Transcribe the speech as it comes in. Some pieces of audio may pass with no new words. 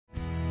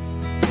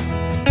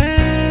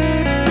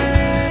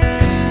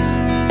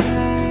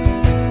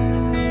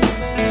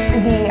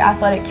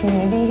athletic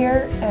community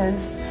here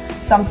is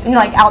something,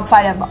 like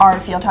outside of our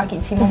field hockey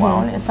team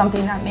alone, is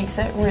something that makes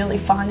it really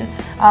fun.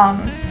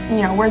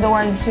 You know, we're the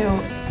ones who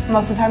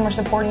most of the time we're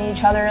supporting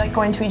each other, like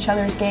going to each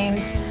other's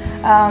games.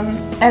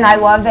 And I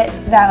love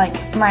that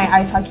like my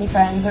ice hockey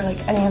friends or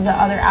like any of the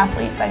other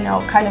athletes I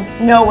know kind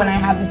of know when I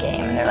have a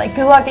game, and they're like,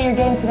 good luck at your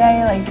game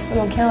today, like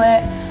we'll kill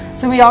it.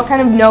 So we all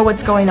kind of know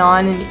what's going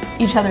on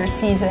in each other's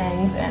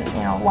seasons and,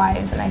 you know,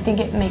 lives, and I think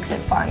it makes it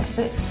fun because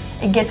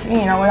it gets me,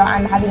 you know, when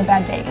I'm having a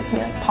bad day, it gets me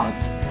like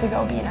pumped to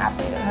go be an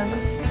athlete at Harvard.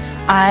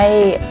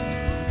 I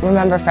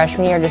remember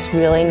freshman year just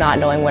really not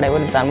knowing what I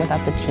would have done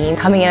without the team.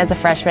 Coming in as a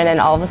freshman and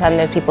all of a sudden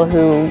there's people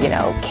who, you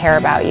know, care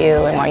about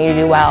you and want you to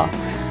do well.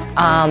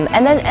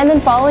 And then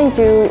following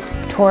through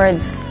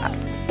towards,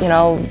 you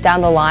know,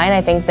 down the line,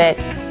 I think that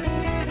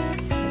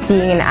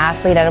being an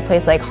athlete at a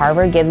place like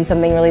Harvard gives you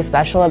something really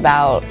special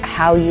about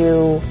how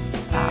you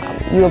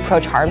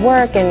approach hard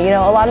work and, you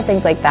know, a lot of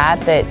things like that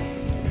that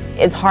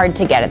is hard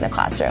to get in the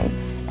classroom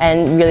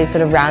and really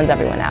sort of rounds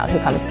everyone out who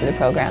comes through the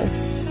programs.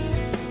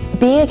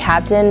 Being a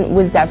captain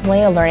was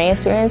definitely a learning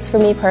experience for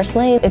me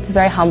personally. It's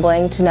very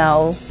humbling to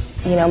know,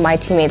 you know, my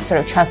teammates sort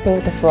of trust me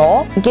with this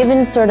role.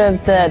 Given sort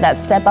of that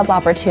step-up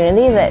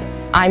opportunity, that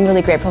I'm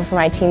really grateful for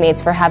my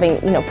teammates for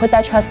having, you know, put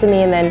that trust in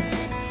me and then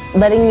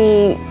letting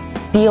me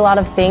be a lot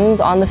of things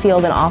on the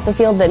field and off the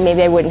field that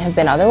maybe I wouldn't have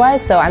been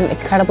otherwise, so I'm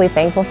incredibly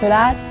thankful for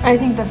that. I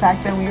think the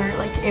fact that we were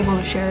like able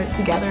to share it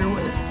together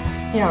was,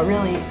 you know,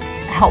 really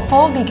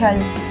helpful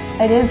because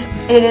it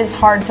is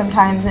hard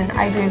sometimes, and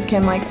I agree with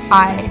Kim, like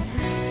I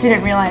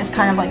didn't realize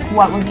kind of like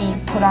what would be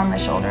put on my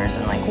shoulders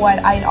and like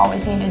what I'd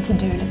always needed to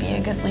do to be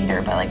a good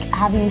leader, but like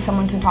having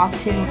someone to talk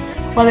to,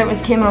 whether it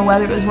was Kim or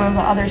whether it was one of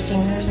the other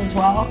seniors as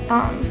well,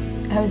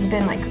 has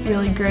been like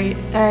really great.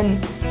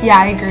 And yeah,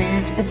 I agree,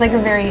 it's like a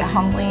very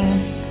humbling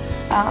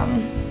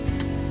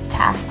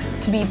task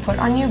to be put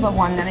on you, but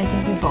one that I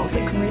think we both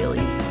like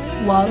really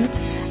loved,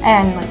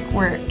 and like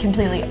we're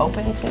completely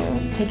open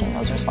to taking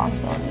those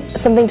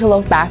responsibilities. Something to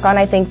look back on,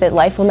 I think that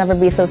life will never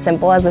be so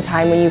simple as the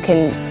time when you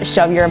can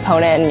shove your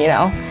opponent and, you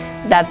know,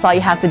 that's all you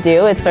have to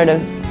do. It's sort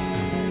of,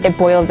 it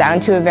boils down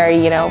to a very,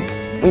 you know,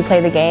 we play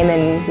the game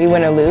and we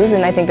win or lose,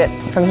 and I think that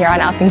from here on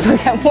out things will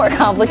get more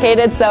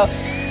complicated, so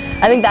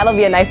I think that'll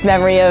be a nice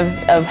memory of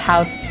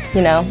how,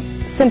 you know,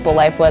 simple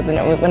life was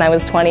when I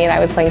was 20 and I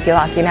was playing field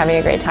hockey and having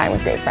a great time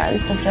with great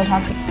friends. The field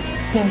hockey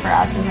team for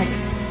us is like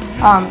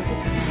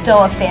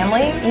still a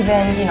family,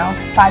 even, you know,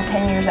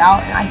 5-10 years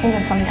out, and I think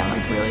it's something I'm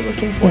like really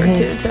looking forward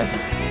to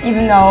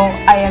even though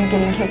I am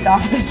getting kicked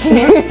off the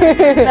team,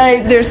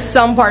 there's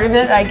some part of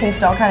it that I can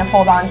still kind of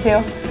hold on to,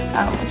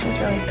 which is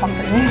really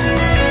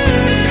comforting.